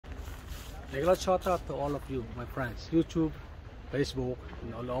Regular shout out to all of you, my friends, YouTube, Facebook,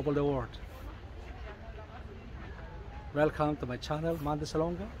 and all over the world. Welcome to my channel,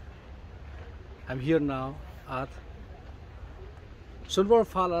 Mandesalonga. I'm here now at SCHÖNBRUNN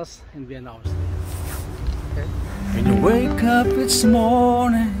Palace in Vienna, Austria. Okay. When you wake up each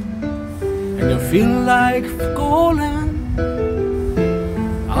morning and you feel like calling,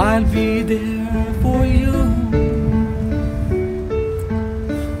 I'll be there for you.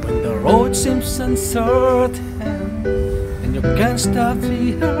 When the road seems uncertain and you can't stop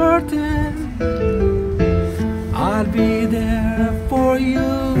the hurting, I'll be there for you.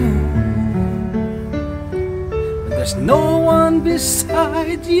 When there's no one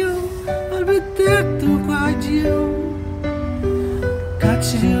beside you, I'll be there to guide you,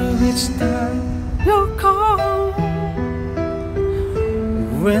 catch you each time you call.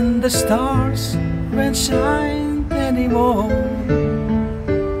 When the stars won't shine anymore,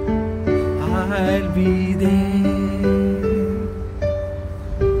 I'll be there.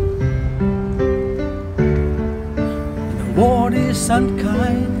 When the world is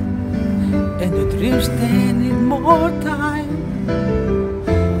unkind and the dreams they need more time,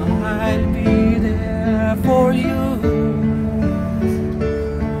 I'll be there for you.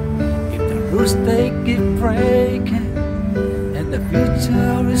 If the rules they keep breaking and the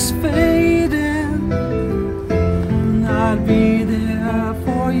future is fading, I'll be there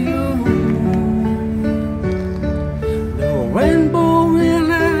for you. The rainbow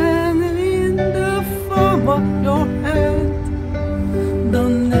will end in the palm of your hand.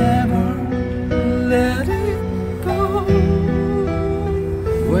 Don't ever let it go.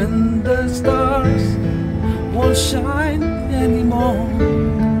 When the stars won't shine anymore,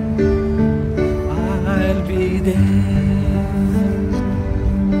 I'll be there.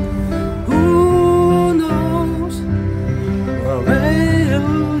 Who knows where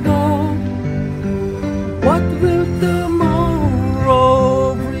we'll go? What will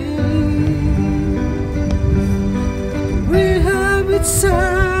tomorrow bring? We have each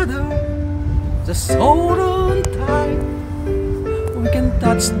other, just hold on tight. We can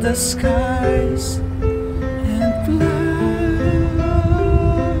touch the skies and fly.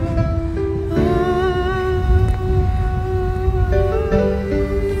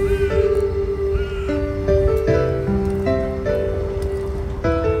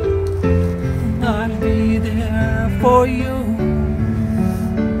 I'll be there for you.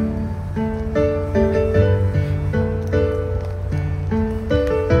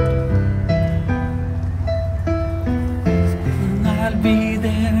 I'll be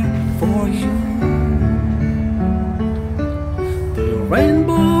there for you. The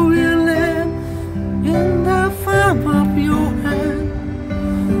rainbow will end in the palm of your hand.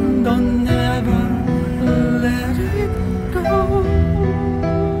 Don't ever let it go.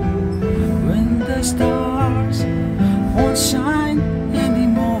 When the stars won't shine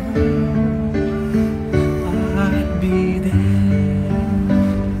anymore, I'll be there.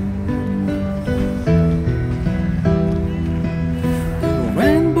 The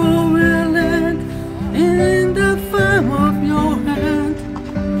rainbow will end in the palm of your hand.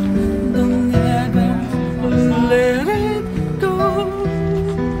 Don't ever let it go.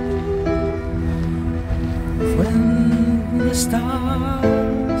 When the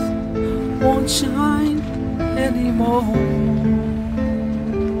stars won't shine anymore,